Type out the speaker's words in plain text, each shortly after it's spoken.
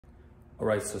All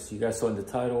right, so you guys saw in the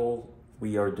title,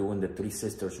 we are doing the Three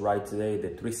Sisters ride today. The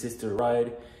Three Sisters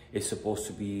ride is supposed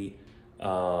to be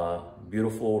a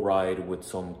beautiful ride with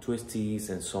some twisties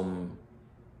and some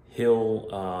hill,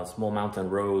 small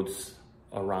mountain roads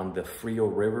around the Frio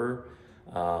River,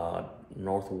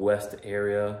 northwest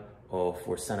area of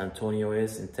where San Antonio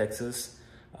is in Texas.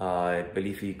 I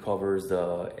believe he covers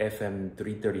the FM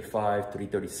 335,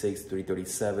 336,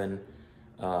 337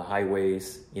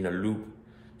 highways in a loop.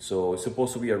 So it's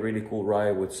supposed to be a really cool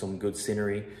ride with some good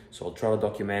scenery. So I'll try to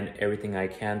document everything I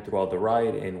can throughout the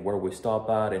ride and where we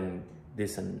stop at and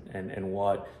this and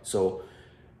what. So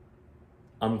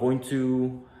I'm going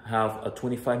to have a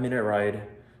 25-minute ride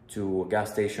to a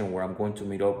gas station where I'm going to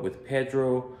meet up with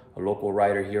Pedro, a local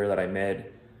rider here that I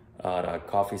met at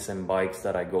Coffees and Bikes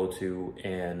that I go to,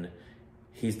 and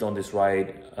he's done this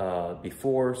ride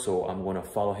before, so I'm gonna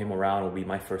follow him around. It'll be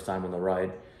my first time on the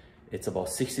ride. It's about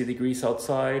 60 degrees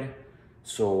outside,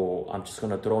 so I'm just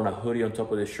gonna throw on a hoodie on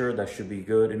top of the shirt. That should be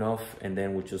good enough, and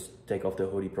then we'll just take off the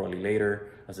hoodie probably later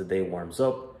as the day warms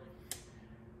up.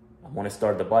 I'm gonna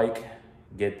start the bike,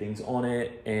 get things on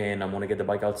it, and I'm gonna get the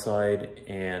bike outside,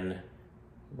 and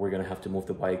we're gonna have to move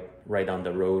the bike right down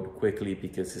the road quickly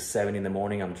because it's 7 in the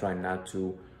morning. I'm trying not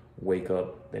to wake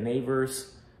up the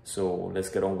neighbors. So let's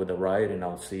get on with the ride and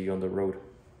I'll see you on the road.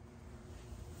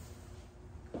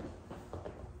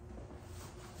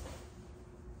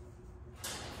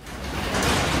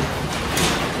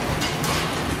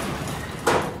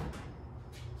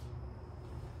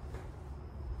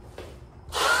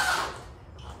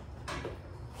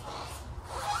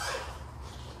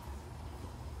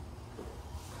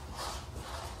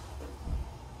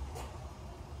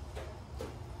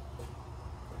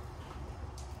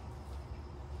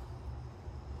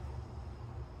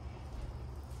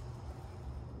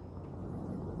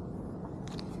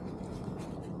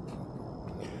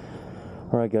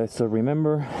 Alright guys, so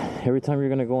remember, every time you're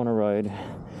gonna go on a ride,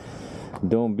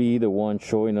 don't be the one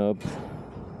showing up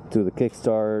to the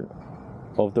kickstart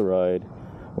of the ride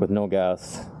with no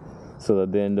gas, so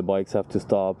that then the bikes have to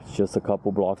stop just a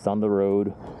couple blocks down the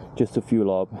road just to fuel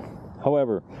up.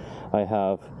 However, I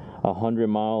have 100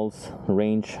 miles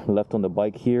range left on the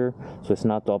bike here, so it's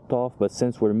not topped off, but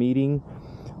since we're meeting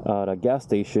at a gas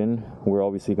station, we're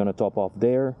obviously gonna top off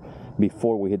there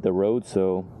before we hit the road.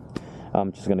 So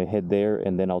I'm just gonna head there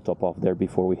and then I'll top off there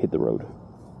before we hit the road.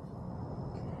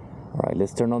 All right,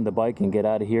 let's turn on the bike and get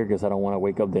out of here because I don't want to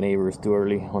wake up the neighbors too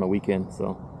early on a weekend.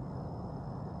 So.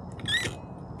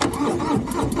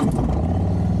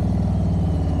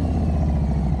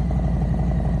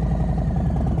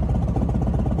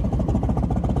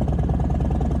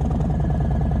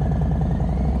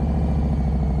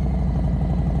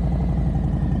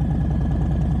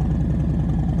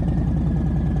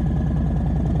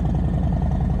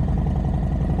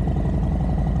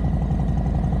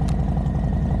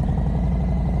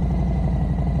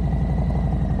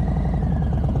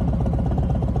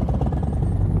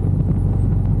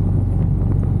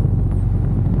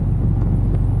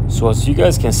 So as you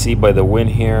guys can see by the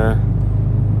wind here,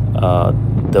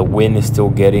 the wind is still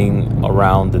getting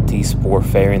around the T-Sport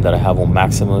fairing that I have on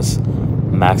Maximus.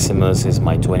 Maximus is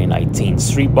my 2019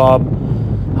 Street Bob.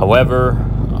 However,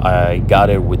 I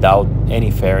got it without any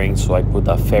fairing, so I put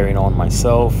that fairing on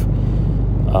myself,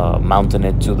 mounting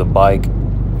it to the bike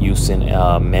using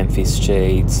a Memphis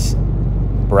Shades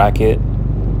bracket.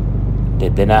 They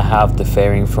did not have the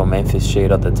fairing from Memphis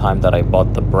Shade at the time that I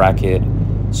bought the bracket,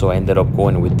 so I ended up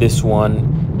going with this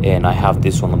one, and I have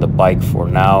this one on the bike for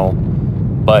now.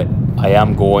 But I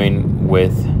am going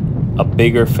with a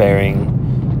bigger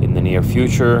fairing in the near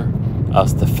future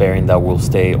as the fairing that will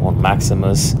stay on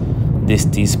Maximus. This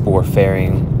T-Sport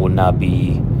fairing will not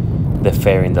be the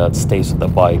fairing that stays on the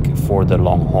bike for the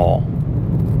long haul.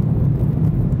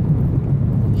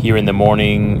 Here in the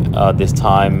morning, this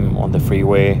time on the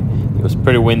freeway, it was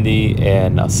pretty windy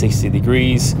and 60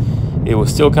 degrees. It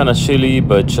was still kind of chilly,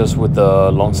 but just with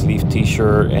the long sleeve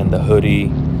t-shirt and the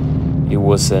hoodie, it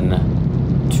wasn't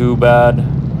too bad.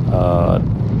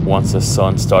 Once the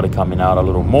sun started coming out a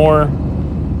little more,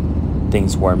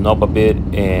 things warmed up a bit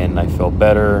and I felt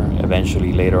better.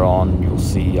 Eventually later on, you'll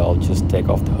see I'll just take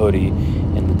off the hoodie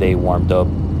and the day warmed up,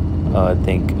 I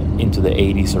think into the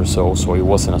 80s or so. So it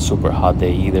wasn't a super hot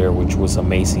day either, which was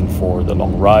amazing for the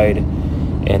long ride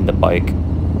and the bike.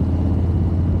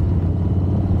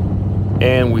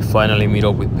 And we finally meet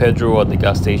up with Pedro at the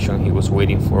gas station he was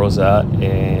waiting for us at,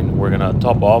 and we're gonna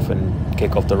top off and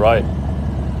kick off the ride.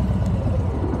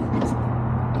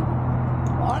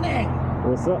 Morning.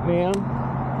 What's up, man?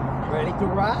 Ready to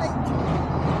ride?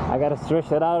 I gotta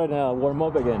stretch it out and warm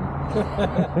up again.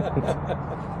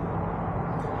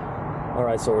 All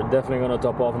right, so we're definitely gonna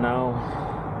top off now.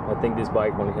 I think this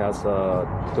bike only has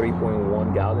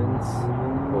 3.1 gallons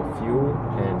of fuel,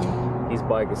 and his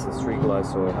bike is a street glide,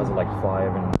 so it has like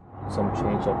 5 and some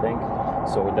change, I think.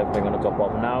 So we're definitely gonna top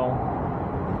off now.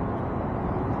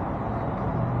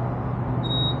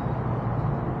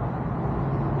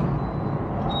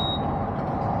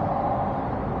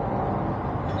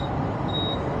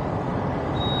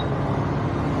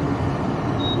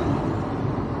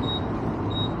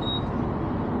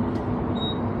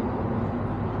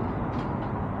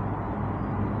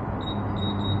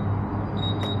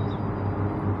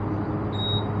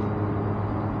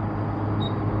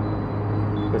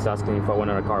 Just asking if I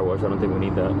went on a car wash. I don't think we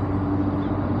need that.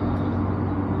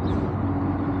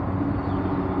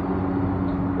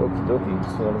 Okie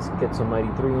dokie. So let's get some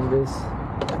 93 in this.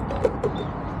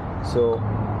 So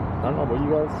I don't know about you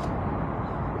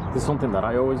guys. This is something that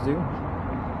I always do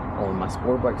on my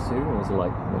sport bikes too. It's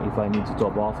like if I need to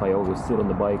top off, I always sit on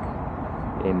the bike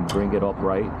and bring it up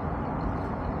right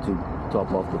to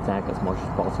top off the tank as much as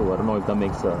possible. I don't know if that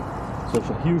makes such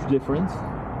a huge difference,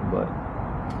 but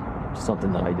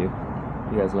something that I do.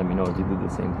 You guys let me know if you do the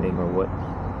same thing or what.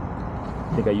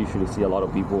 I think I usually see a lot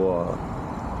of people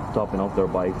topping off their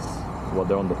bikes while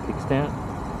they're on the kickstand.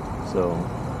 So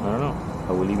I don't know.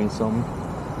 Are we leaving some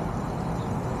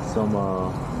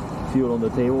fuel on the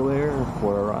table there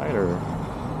for a ride, or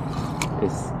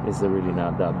is it really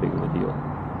not that big of a deal?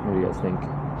 What do you guys think?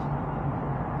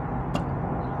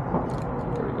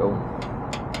 There we go.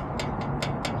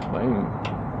 Bam.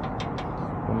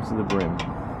 Almost to the brim.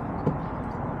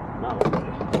 Not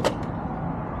already.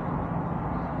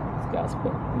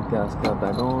 Gas cap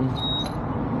back on.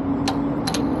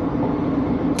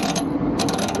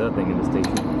 That thing in the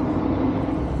station.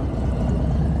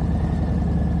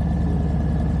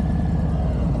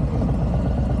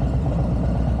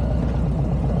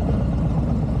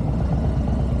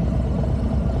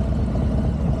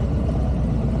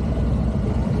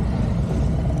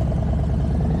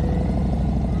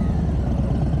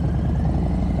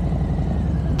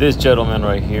 This gentleman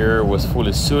right here was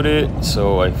fully suited,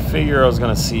 so I figure I was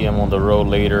gonna see him on the road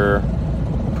later,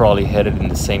 probably headed in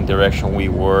the same direction we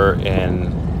were,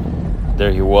 and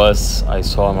there he was. I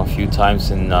saw him a few times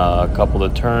in a couple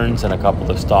of turns and a couple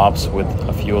of stops with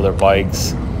a few other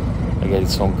bikes. I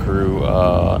guess some crew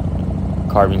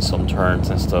carving some turns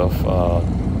and stuff.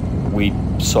 We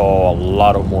saw a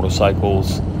lot of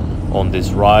motorcycles on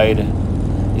this ride.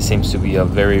 It seems to be a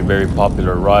very, very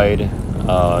popular ride.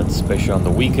 Especially on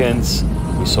the weekends.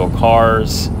 We saw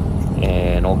cars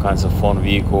and all kinds of fun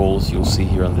vehicles. You'll see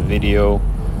here on the video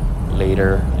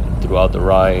later throughout the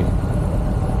ride.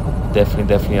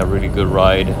 Definitely a really good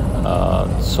ride.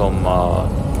 Some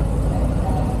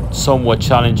somewhat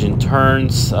challenging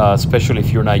turns, especially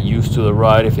if you're not used to the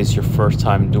ride, if it's your first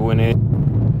time doing it.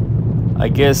 I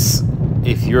guess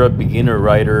if you're a beginner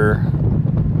rider,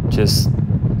 just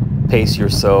pace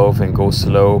yourself and go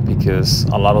slow, because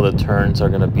a lot of the turns are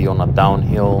going to be on a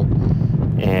downhill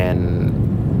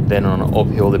and then on an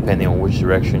uphill depending on which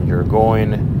direction you're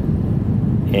going,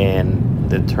 and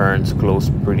the turns close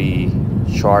pretty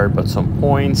sharp at some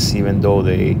points, even though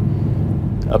they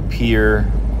appear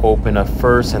open at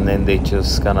first and then they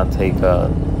just kind of take a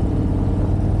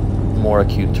more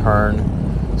acute turn.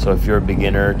 So if you're a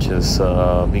beginner, just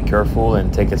be careful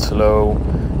and take it slow,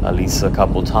 at least a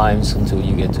couple times until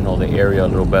you get to know the area a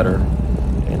little better,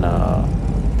 and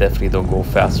definitely don't go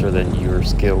faster than your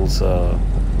skills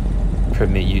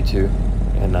permit you to,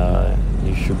 and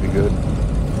you should be good.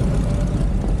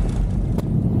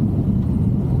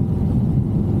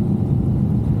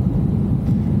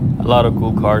 A lot of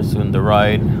cool cars doing the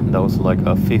ride. That was like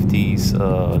a 50s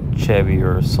Chevy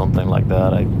or something like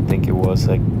that, I think it was.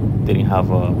 I didn't have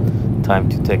time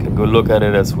to take a good look at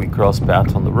it as we crossed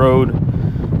paths on the road,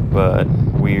 but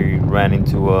we ran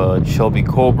into a Shelby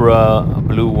Cobra, a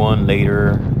blue one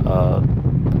later,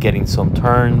 getting some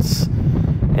turns,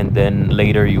 and then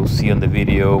later you'll see on the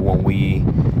video when we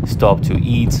stopped to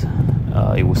eat,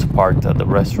 it was parked at the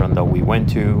restaurant that we went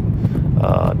to.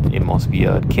 It must be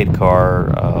a kid car,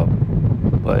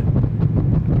 but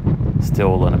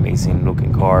still an amazing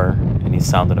looking car, and it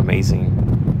sounded amazing.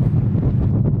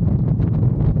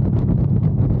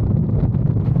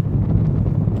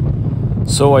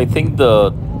 So I think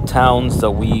the towns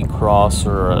that we cross,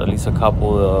 or at least a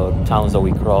couple of towns that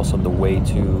we cross on the way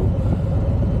to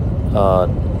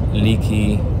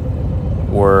Leakey,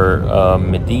 were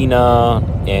Medina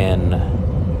and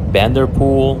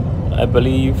Vanderpool, I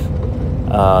believe.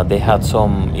 They had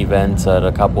some events at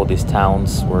a couple of these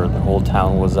towns where the whole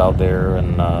town was out there,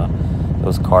 and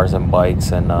those cars and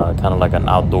bikes, and kind of like an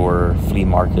outdoor flea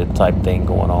market type thing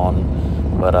going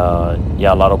on. But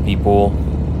yeah, a lot of people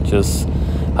just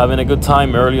having a good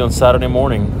time early on Saturday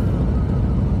morning.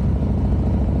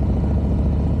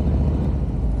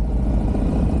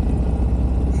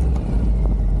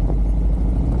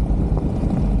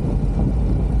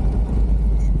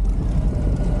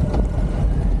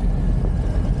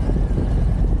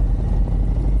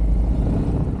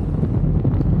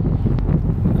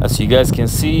 As you guys can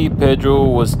see, Pedro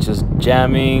was just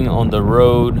jamming on the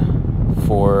road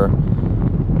for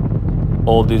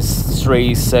all these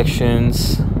stray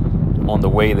sections on the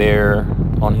way there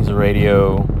on his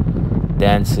radio,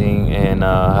 dancing and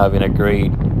having a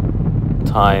great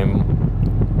time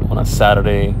on a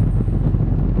Saturday,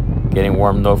 getting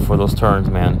warmed up for those turns,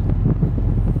 man.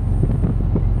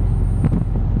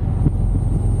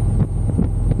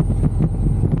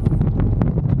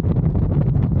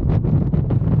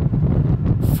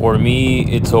 For me,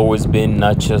 it's always been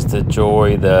not just the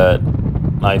joy that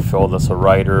I felt as a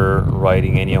rider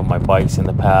riding any of my bikes in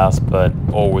the past, but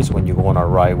always when you go on a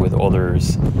ride with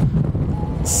others,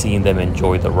 seeing them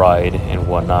enjoy the ride and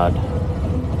whatnot.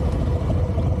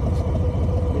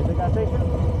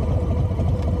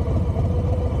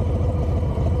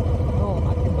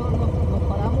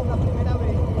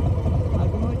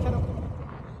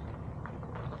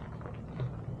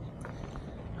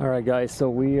 Alright guys, so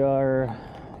we are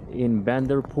in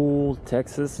Vanderpool,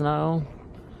 Texas now.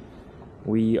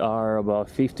 We are about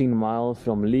 15 miles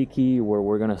from Leakey, where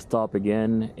we're gonna stop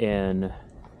again and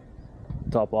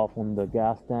top off on the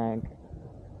gas tank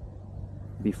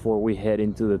before we head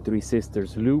into the Three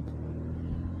Sisters Loop.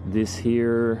 This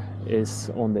here is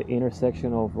on the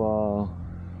intersection of I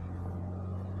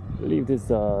believe this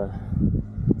so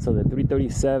the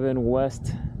 337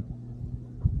 west.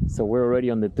 So we're already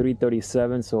on the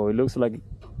 337, so it looks like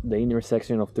the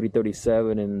intersection of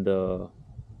 337 and the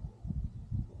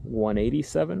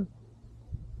 187.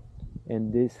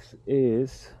 And this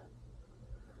is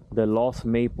the Los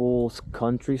Maples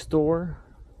Country Store.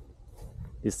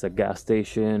 It's a gas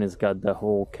station. It's got the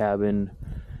whole cabin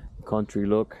country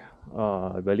look.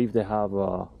 I believe they have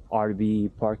a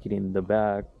RV parking in the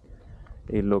back.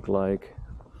 It looked like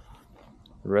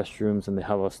restrooms, and they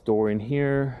have a store in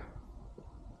here.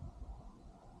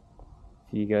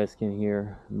 You guys can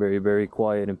hear, very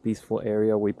quiet and peaceful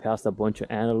area. We passed a bunch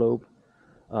of antelope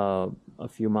a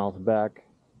few miles back,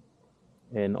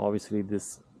 and obviously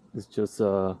this is just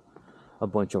a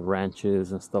bunch of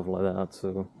ranches and stuff like that.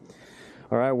 So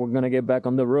all right, we're gonna get back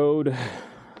on the road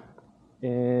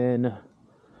and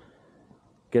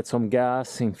get some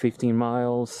gas in 15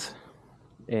 miles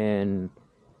and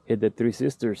hit the Three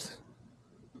Sisters.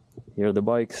 Here are the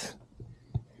bikes.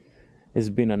 It's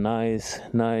been a nice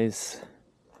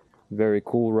very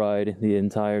cool ride the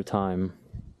entire time.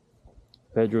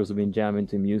 Pedro's been jamming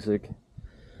to music,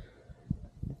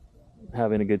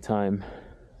 having a good time.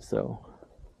 So,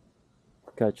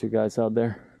 catch you guys out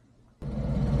there.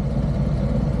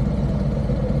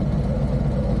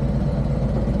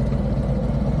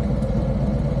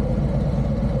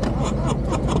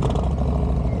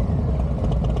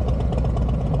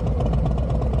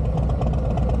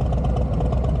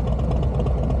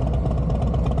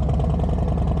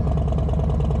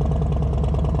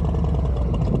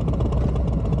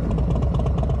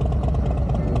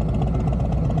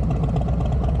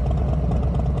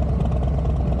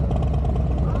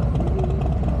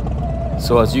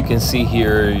 So as you can see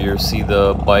here, you see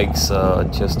the bikes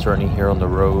just turning here on the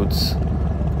roads.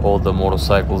 All the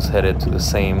motorcycles headed to the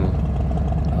same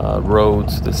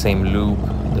roads, the same loop,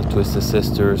 the Twisted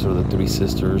Sisters or the Three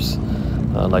Sisters.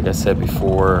 Like I said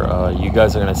before, you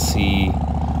guys are gonna see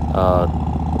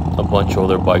a bunch of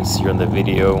other bikes here in the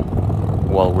video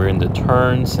while we're in the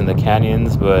turns in the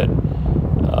canyons, but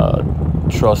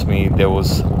trust me, there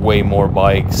was way more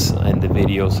bikes in the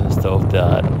videos and stuff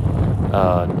that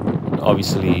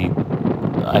obviously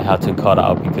I had to cut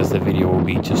out because the video will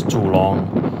be just too long.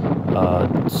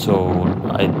 So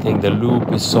I think the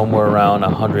loop is somewhere around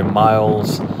 100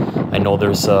 miles. I know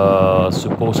there's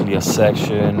supposedly a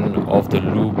section of the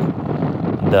loop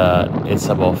that it's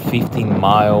about 15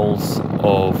 miles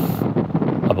of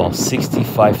about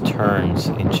 65 turns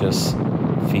in just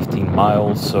 15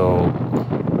 miles. So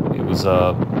it was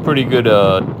a pretty good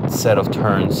set of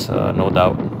turns, no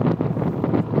doubt.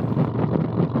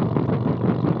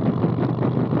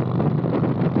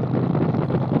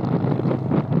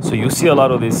 So you see a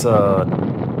lot of these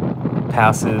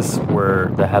passes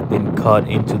that have been cut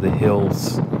into the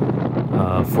hills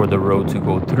for the road to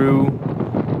go through,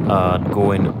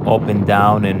 going up and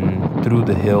down and through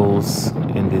the hills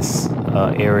in this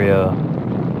area.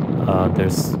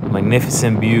 There's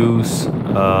magnificent views.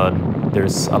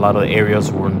 There's a lot of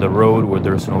areas where on the road where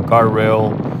there's no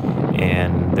guardrail,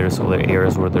 and there's other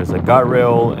areas where there's a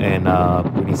guardrail and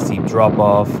pretty steep drop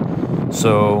off.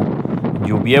 So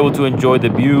you'll be able to enjoy the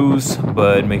views,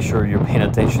 but make sure you're paying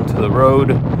attention to the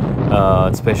road,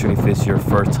 especially if it's your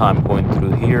first time going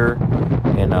through here,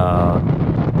 and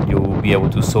you'll be able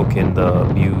to soak in the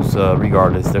views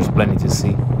regardless. There's plenty to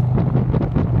see.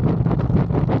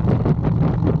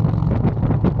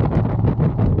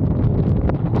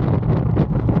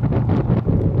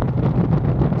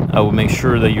 I will make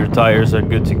sure that your tires are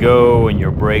good to go and your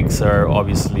brakes are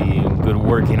obviously in good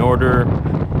working order.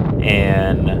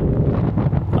 And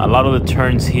a lot of the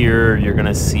turns here, you're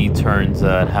gonna see turns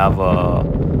that have a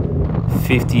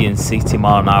 50 and 60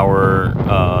 mile an hour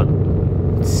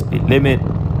speed limit.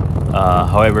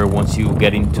 However, once you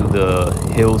get into the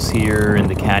hills here and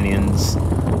the canyons,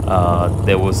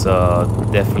 there was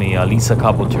definitely at least a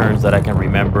couple turns that I can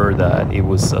remember that it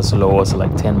was as low as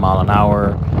like 10 mile an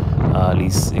hour. At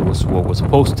least it was what was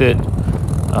posted,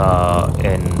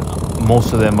 and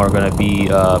most of them are going to be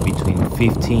between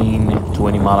 15,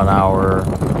 20 mile an hour,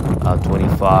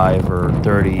 25 or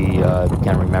 30. I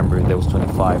can't remember if there was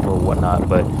 25 or whatnot,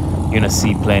 but you're going to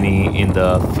see plenty in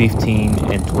the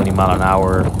 15 and 20 mile an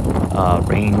hour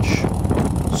range.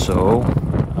 So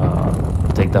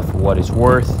take that for what it's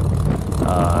worth.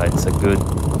 It's a good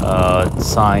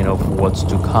sign of what's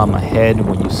to come ahead.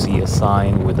 When you see a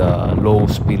sign with a low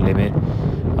speed limit,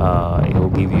 it will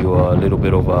give you a little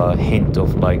bit of a hint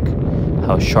of like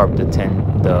how sharp the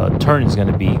turn is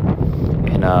going to be.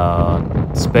 And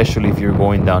especially if you're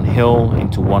going downhill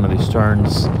into one of these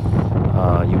turns,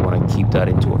 you want to keep that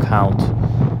into account.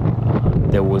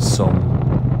 There was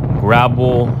some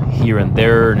gravel here and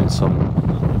there and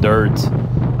some dirt.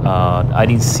 I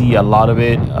didn't see a lot of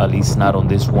it, at least not on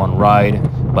this one ride,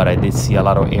 but I did see a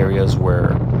lot of areas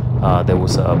where there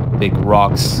was big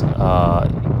rocks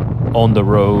on the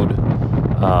road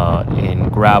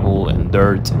and gravel and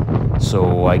dirt.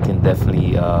 So I can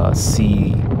definitely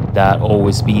see that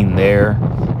always being there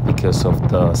because of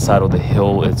the side of the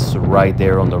hill. It's right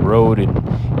there on the road,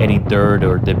 and any dirt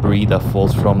or debris that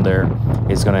falls from there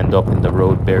is going to end up in the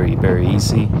road very, very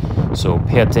easy. So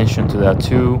pay attention to that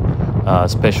too,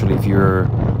 especially if you're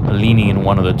leaning in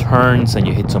one of the turns and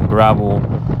you hit some gravel.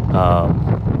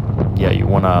 Yeah, you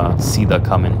want to see that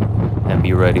coming and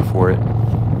be ready for it.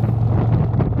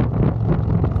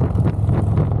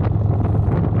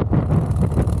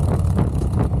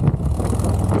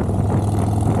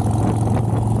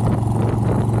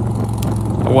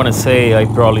 I want to say I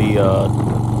probably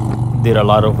did a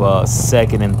lot of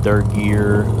second and third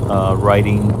gear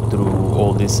riding through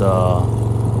all these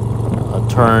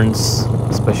turns,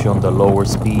 especially on the lower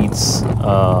speeds,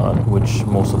 which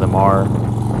most of them are.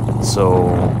 So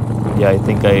yeah, I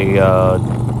think I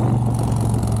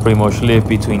pretty much live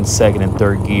between second and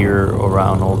third gear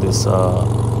around all these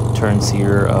turns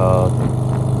here,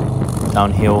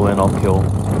 downhill and uphill.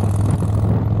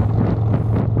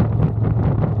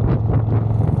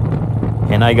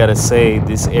 And I gotta say,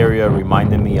 this area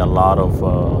reminded me a lot of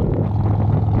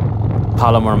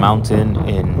Palomar Mountain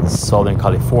in Southern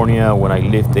California. When I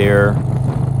lived there,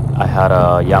 I had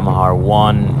a Yamaha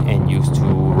R1 and used to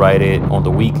ride it on the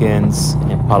weekends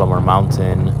in Palomar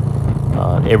Mountain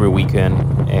every weekend.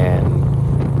 And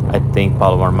I think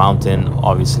Palomar Mountain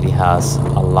obviously has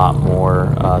a lot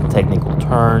more technical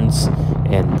turns,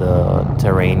 and the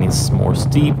terrain is more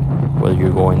steep, whether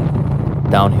you're going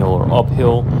downhill or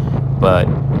uphill. But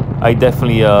I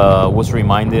definitely was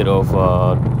reminded of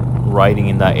riding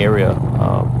in that area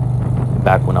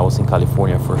back when I was in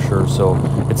California, for sure. So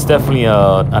it's definitely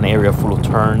an area full of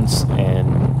turns, and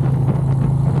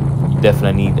you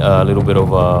definitely need a little bit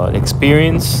of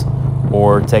experience,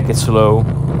 or take it slow,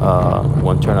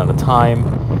 one turn at a time,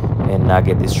 and not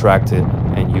get distracted,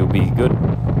 and you'll be good.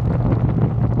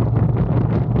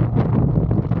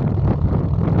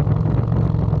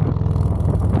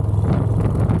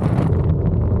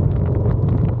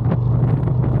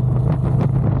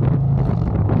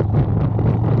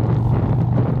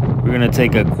 We're gonna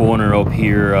take a corner up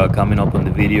here. Coming up on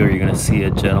the video, you're gonna see a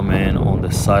gentleman on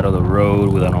the side of the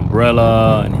road with an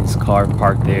umbrella and his car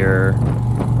parked there.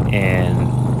 And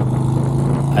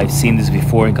I've seen this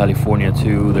before in California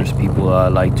too. There's people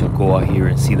that like to go out here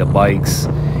and see the bikes,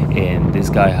 and this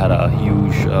guy had a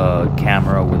huge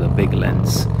camera with a big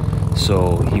lens,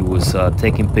 so he was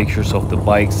taking pictures of the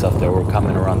bikes as they were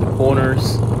coming around the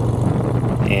corners.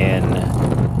 And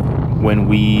when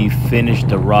we finished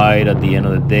the ride at the end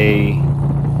of the day,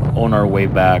 on our way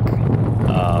back,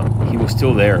 he was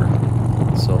still there.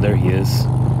 So there he is.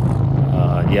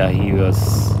 yeah,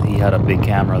 he had a big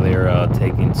camera there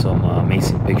taking some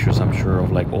amazing pictures, I'm sure,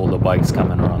 of like all the bikes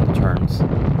coming around the turns.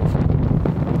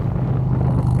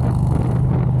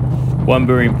 One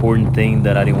very important thing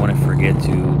that I didn't want to forget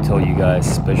to tell you guys,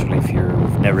 especially if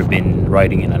you've never been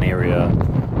riding in an area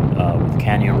with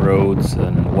canyon roads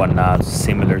and whatnot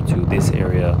similar to this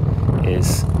area,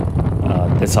 is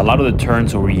there's a lot of the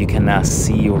turns where you cannot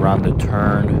see around the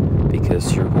turn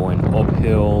because you're going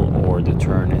uphill or the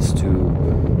turn is too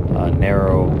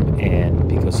narrow, and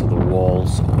because of the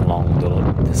walls along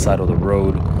the side of the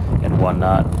road and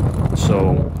whatnot.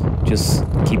 So just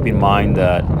keep in mind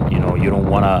that you don't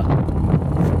want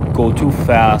to go too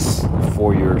fast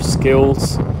for your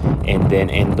skills and then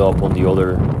end up on the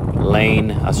other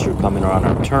lane as you're coming around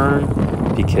a turn,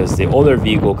 because the other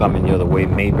vehicle coming the other way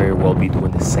may very well be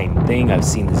doing the same thing. I've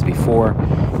seen this before,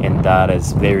 and that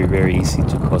is very, very easy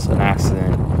to cause an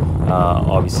accident,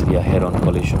 obviously a head-on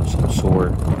collision of some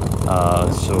sort.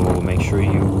 So make sure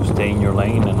you stay in your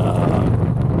lane and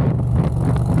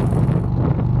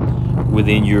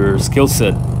within your skill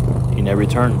set in every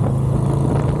turn.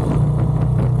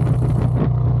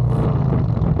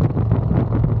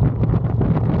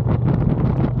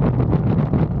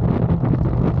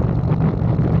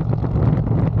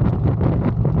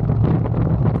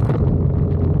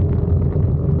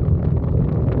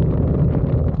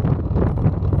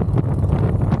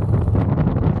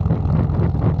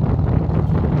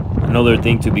 Another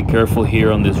thing to be careful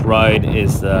here on this ride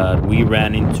is that we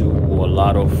ran into a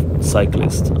lot of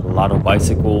cyclists, a lot of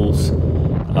bicycles,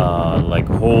 like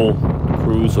whole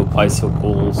crews of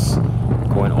bicycles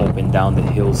going up and down the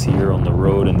hills here on the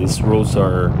road. And these roads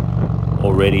are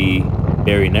already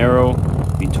very narrow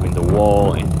between the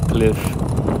wall and the cliff.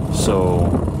 So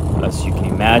as you can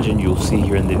imagine, you'll see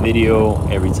here in the video,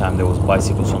 every time there was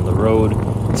bicycles on the road,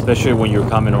 especially when you're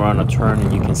coming around a turn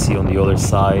and you can see on the other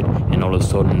side and all of a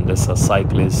sudden there's a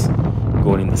cyclist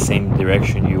going in the same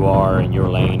direction you are in your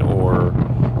lane or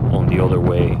on the other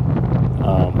way.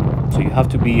 So you have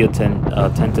to be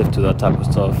attentive to that type of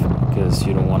stuff, because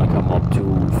you don't want to come up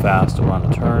too fast around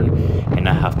a turn and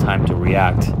not have time to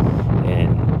react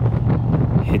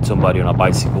and hit somebody on a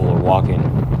bicycle or walking.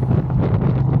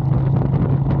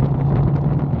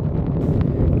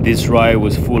 This ride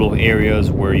was full of areas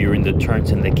where you're in the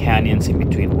turns and the canyons in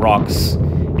between rocks,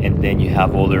 and then you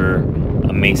have other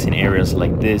amazing areas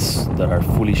like this that are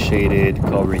fully shaded,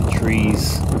 covering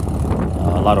trees.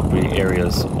 A lot of pretty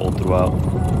areas all throughout.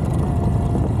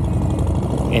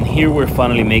 And here we're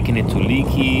finally making it to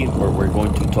Leakey, where we're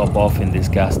going to top off in this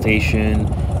gas station.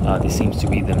 This seems to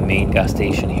be the main gas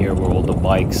station here where all the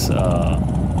bikes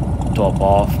top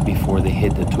off before they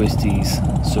hit the twisties.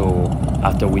 So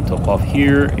after we top off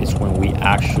here is when we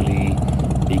actually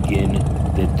begin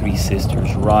the Three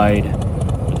Sisters ride,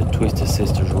 or the Twisted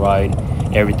Sisters ride.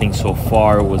 Everything so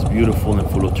far was beautiful and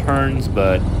full of turns,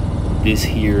 but this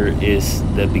here is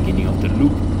the beginning of the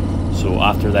loop. So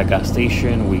after that gas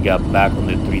station, we got back on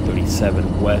the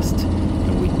 337 west,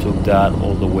 and we took that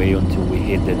all the way until we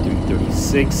hit the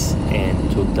 336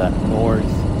 and took that north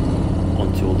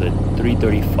until the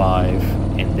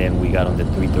 335, and then we got on the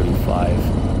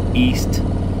 335 east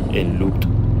and looped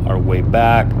our way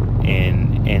back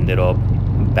and ended up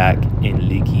back in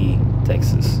Leakey,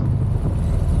 Texas.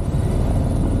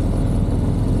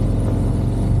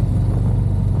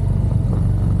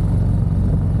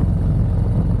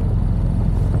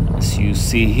 As you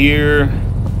see here,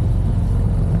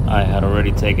 I had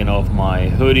already taken off my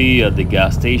hoodie at the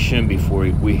gas station before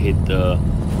we hit the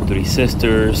Three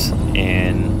Sisters,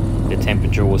 and the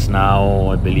temperature was now,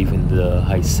 I believe, in the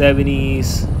high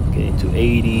 70s, getting to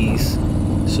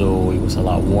 80s, so it was a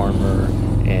lot warmer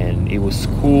and it was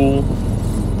cool.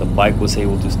 The bike was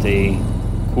able to stay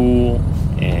cool,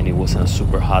 and it wasn't a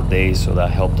super hot day, so that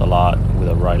helped a lot with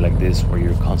a ride like this where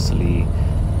you're constantly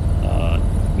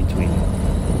between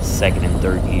second and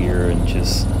third gear and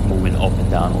just moving up and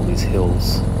down all these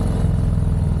hills.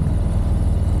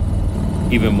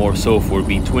 Even more so for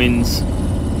B-twins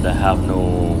that have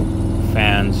no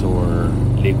fans or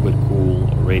liquid cool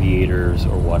or radiators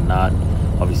or whatnot.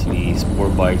 Obviously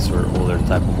sport bikes or other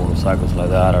type of motorcycles like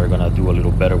that are gonna do a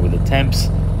little better with the temps,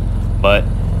 but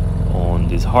on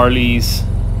these Harleys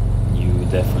you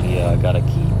definitely gotta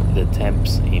keep the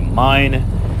temps in mind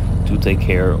to take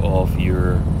care of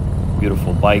your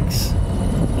beautiful bikes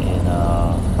and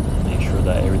make sure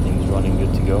that everything is running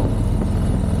good to go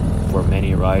for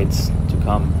many rides to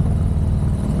come.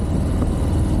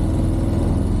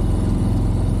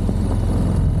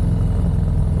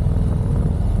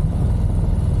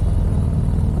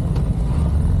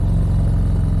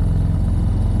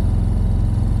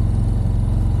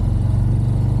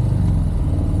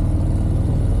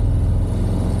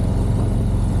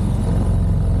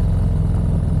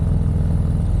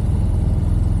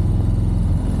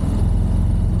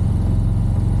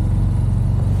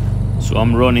 So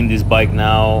I'm running this bike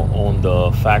now on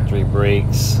the factory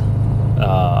brakes.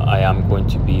 I am going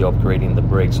to be upgrading the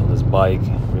brakes on this bike.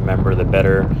 Remember, the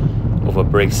better of a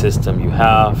brake system you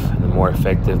have, the more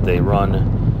effective they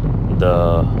run,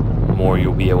 the more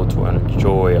you'll be able to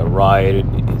enjoy a ride,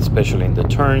 especially in the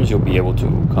turns. You'll be able to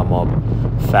come up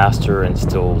faster and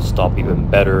still stop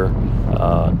even better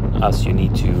as you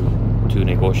need to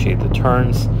negotiate the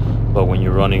turns. But when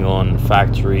you're running on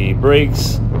factory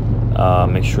brakes,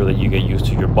 make sure that you get used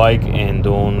to your bike and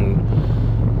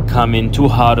don't come in too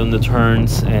hot on the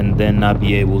turns and then not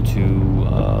be able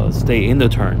to stay in the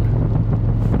turn.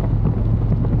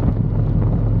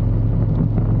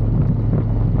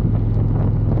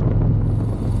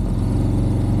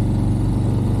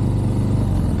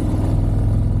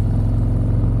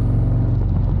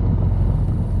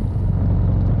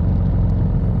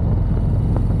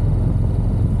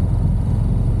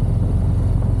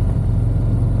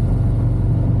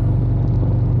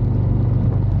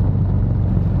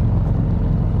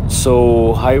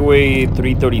 So Highway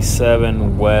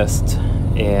 337 West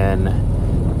and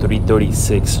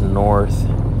 336 North,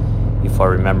 if I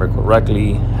remember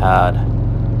correctly, had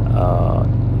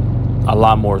a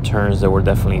lot more turns. They were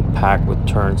definitely packed with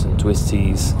turns and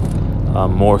twisties,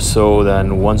 more so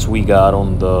than once we got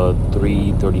on the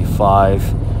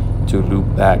 335 to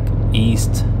loop back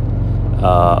east.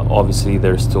 Obviously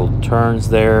there's still turns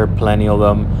there, plenty of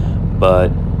them,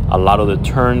 but a lot of the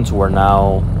turns were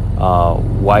now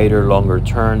wider, longer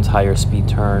turns, higher speed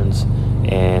turns,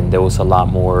 and there was a lot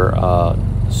more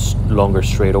longer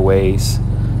straightaways,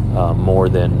 more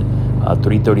than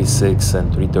 336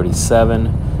 and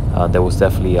 337. There was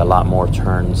definitely a lot more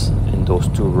turns in those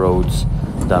two roads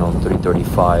than on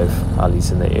 335, at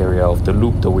least in the area of the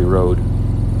loop that we rode.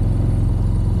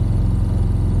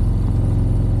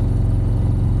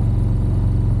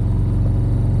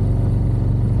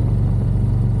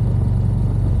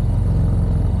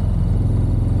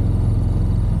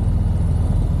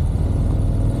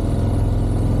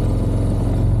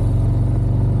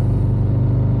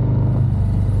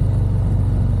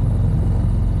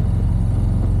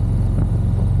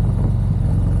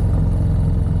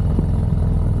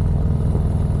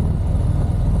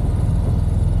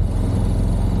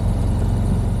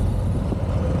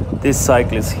 This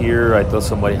cyclist here, I thought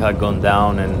somebody had gone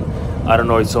down, and I don't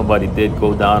know if somebody did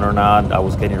go down or not. I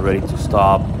was getting ready to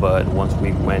stop, but once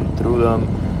we went through them,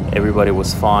 everybody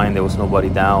was fine. There was nobody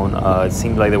down. It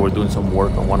seemed like they were doing some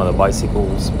work on one of the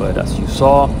bicycles, but as you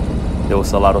saw, there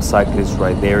was a lot of cyclists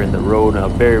right there in the road, a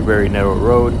very, very narrow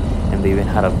road, and they even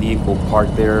had a vehicle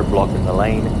parked there blocking the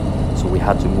lane, so we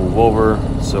had to move over.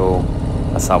 So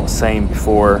as I was saying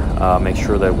before, make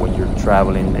sure that when you're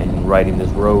traveling and riding these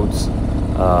roads,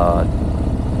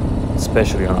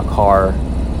 especially on a car,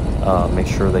 make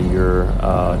sure that you're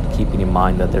keeping in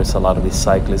mind that there's a lot of these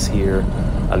cyclists here.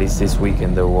 At least this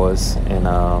weekend there was, and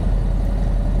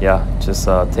yeah, just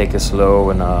take it slow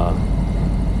and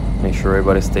make sure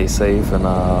everybody stays safe, and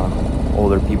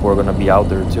older people are going to be out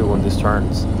there too on these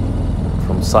turns,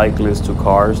 from cyclists to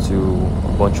cars to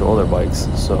a bunch of other bikes.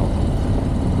 So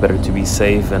better to be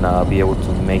safe and be able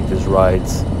to make these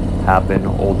rides happen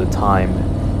all the time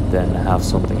than have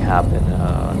something happen,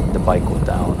 the bike go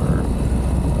down, or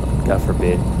God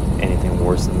forbid anything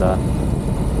worse than that.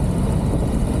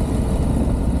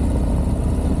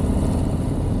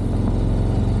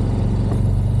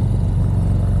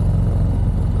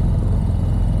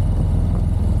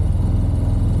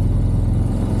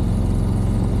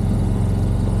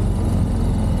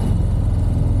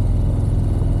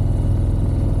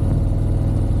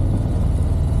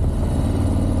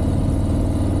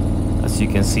 You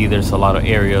can see there's a lot of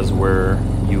areas where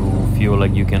you feel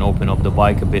like you can open up the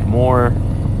bike a bit more,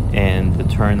 and the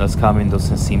turn that's coming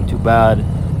doesn't seem too bad,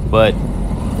 but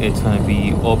it's going to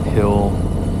be uphill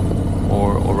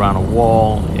or around a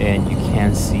wall, and you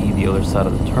can't see the other side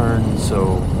of the turn.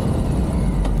 So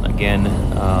again,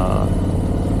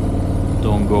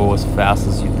 don't go as fast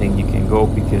as you think you can go,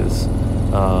 because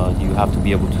you have to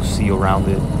be able to see around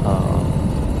it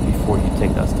before you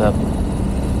take that step.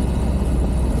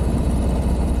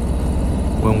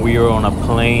 When we are on a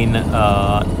plain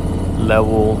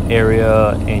level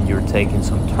area and you're taking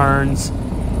some turns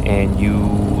and you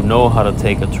know how to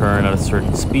take a turn at a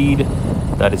certain speed,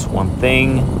 that is one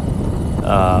thing.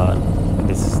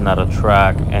 This is not a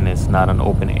track and it's not an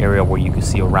open area where you can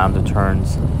see around the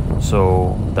turns,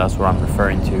 so that's what I'm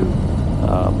referring to.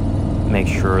 Make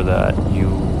sure that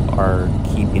you are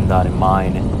keeping that in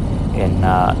mind and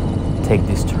not take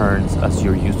these turns as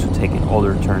you're used to taking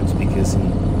other turns, because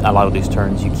in a lot of these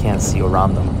turns you can't see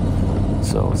around them,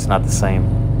 so it's not the same.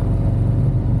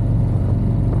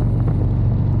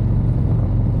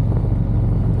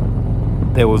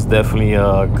 There was definitely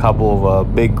a couple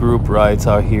of big group rides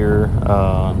out here.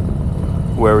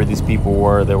 Wherever these people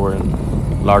were, they were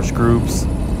in large groups,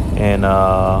 and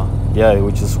yeah, it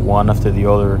was just one after the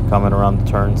other coming around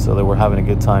the turn, so they were having a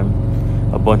good time.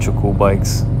 A bunch of cool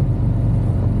bikes.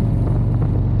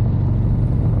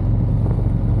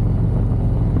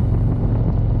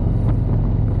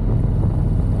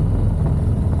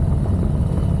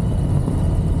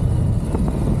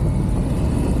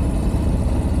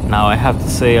 Now I have to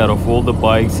say, out of all the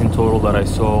bikes in total that I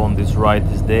saw on this ride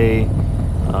this day,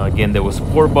 again, there was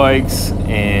sport bikes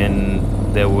and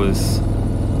there was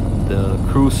the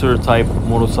cruiser type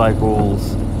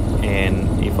motorcycles,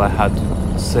 and if I had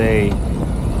to say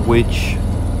which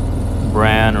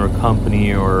brand or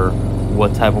company or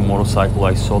what type of motorcycle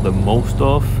I saw the most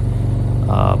of,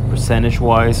 percentage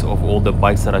wise, of all the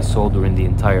bikes that I saw during the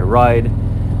entire ride,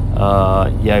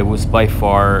 yeah, it was by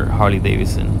far Harley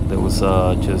Davidson. There was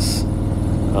just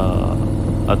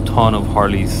a ton of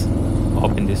Harleys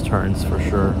up in these turns for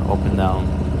sure, up and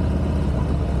down.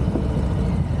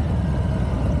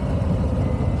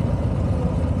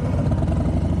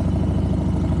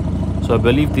 So I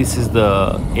believe this is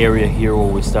the area here where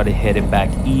we started heading back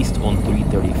east on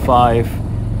 335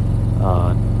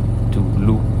 to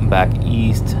loop back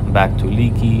east, back to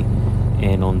Leakey.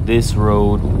 And on this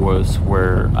road was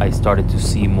where I started to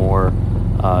see more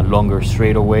longer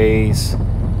straightaways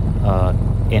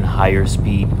and higher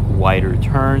speed, wider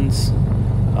turns.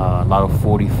 A lot of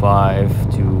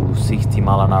 45 to 60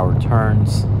 mile an hour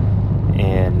turns,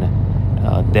 and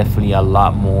definitely a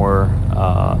lot more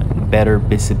better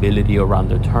visibility around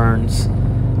the turns.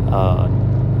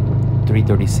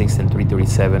 336 and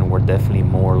 337 were definitely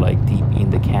more like deep in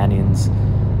the canyons.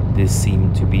 This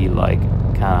seemed to be like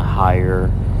kind of higher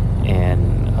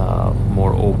and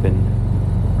more open.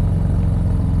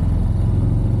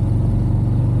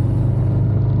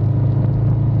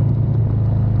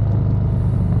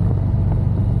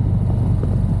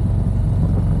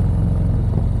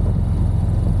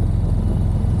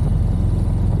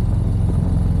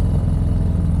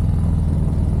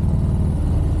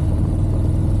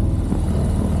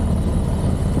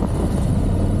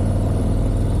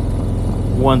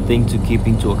 One thing to keep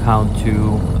into account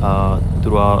too,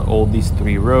 throughout all these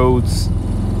three roads,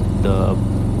 the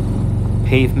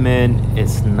pavement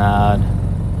is not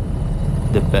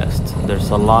the best. There's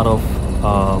a lot of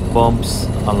bumps,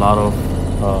 a lot of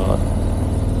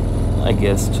I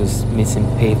guess just missing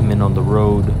pavement on the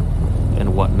road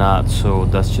and whatnot, so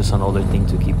that's just another thing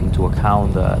to keep into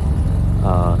account, that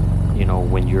you know,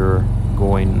 when you're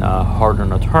going hard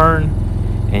on a turn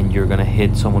and you're gonna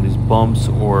hit some of these bumps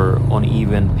or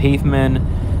uneven pavement,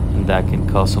 and that can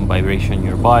cause some vibration in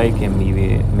your bike and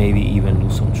maybe even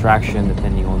lose some traction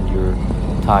depending on your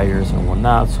tires and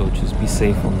whatnot, so just be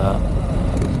safe on that.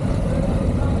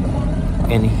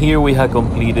 And here we have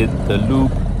completed the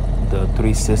loop, the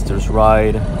Three Sisters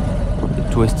ride, the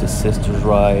Twisted Sisters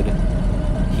ride.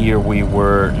 Here we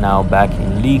were now back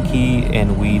in Leakey,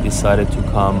 and we decided to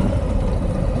come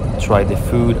try the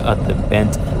food at the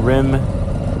Bent Rim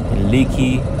in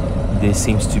Leakey. This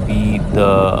seems to be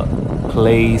the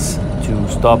place to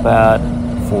stop at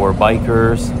for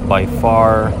bikers by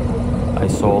far. I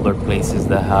saw other places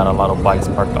that had a lot of bikes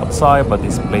parked outside, but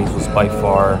this place was by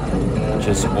far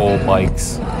just all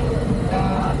bikes.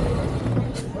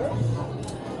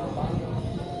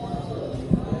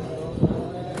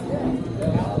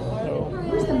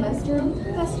 Where's the mustard?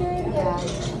 Mustard? Yeah.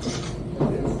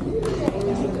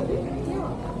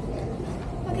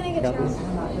 What can I get you?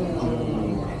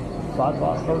 Fat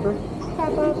burger?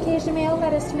 Crabbo, Cajun mayo,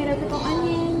 lettuce, tomato, pickle,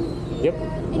 onion. Yep.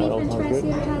 Any french fries,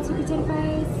 sweet potato, sweet potato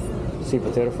fries? Sweet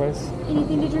potato fries?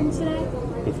 Anything to drink today?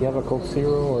 If you have a Coke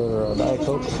Zero or a Diet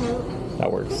Coke,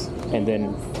 that works. And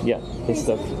then, yeah, his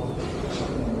stuff.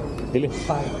 Dile.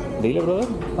 Dile, brother.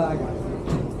 Paga.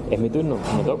 Es mi turno,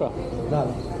 me toca.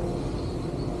 Dale.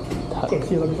 Que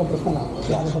si lo que compras con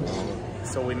agua.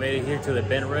 So we made it here to the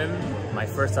Bent Rim. My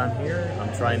first time here.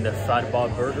 I'm trying the Fat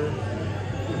Bob Burger.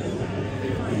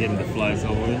 Getting the flies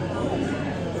over it.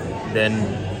 Then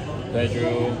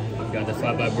Pedro got the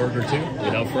Fat Bob Burger too,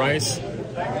 without fries.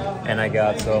 And I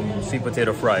got some sweet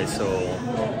potato fries. So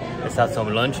let's have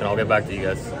some lunch and I'll get back to you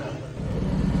guys.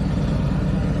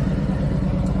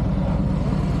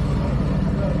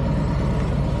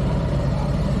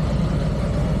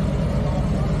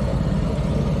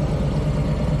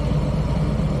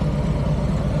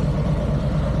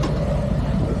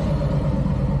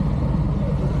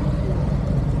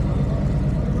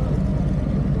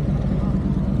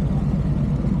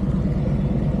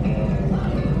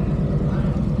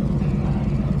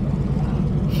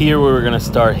 here we're gonna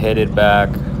start headed back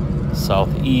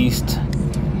southeast,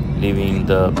 leaving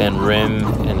the Bend Rim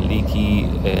and Leakey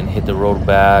and hit the road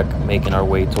back, making our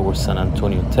way towards San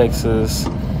Antonio, Texas.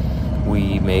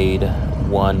 We made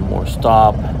one more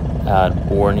stop at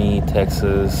Borney,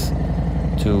 Texas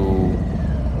to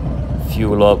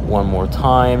fuel up one more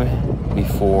time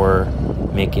before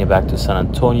making it back to San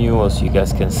Antonio. As you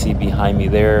guys can see behind me,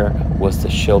 there was the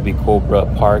Shelby Cobra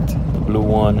parked, the blue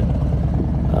one.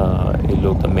 It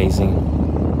looked amazing.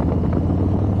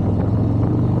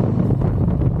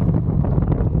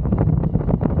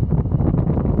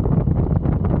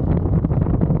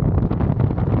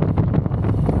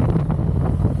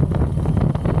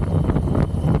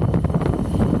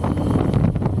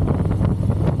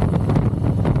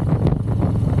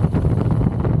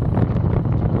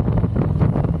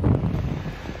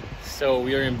 So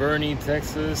we are in Borney,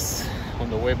 Texas, on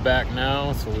the way back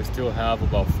now. So we still have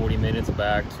about 40 minutes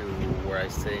back to where I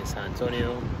stay in San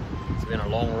Antonio. It's been a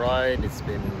long ride. It's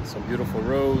been some beautiful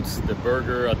roads. The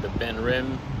burger at the Bend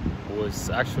Rim was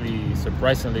actually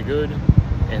surprisingly good,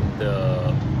 and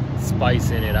the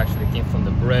spice in it actually came from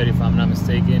the bread, if I'm not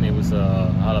mistaken. It was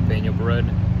a jalapeno bread,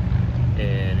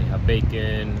 and it had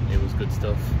bacon. It was good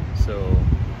stuff. So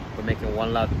we're making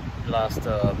one last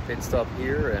pit stop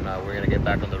here, and we're gonna get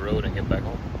back on the road and get back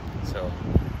home. So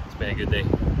it's been a good day,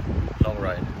 long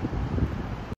ride.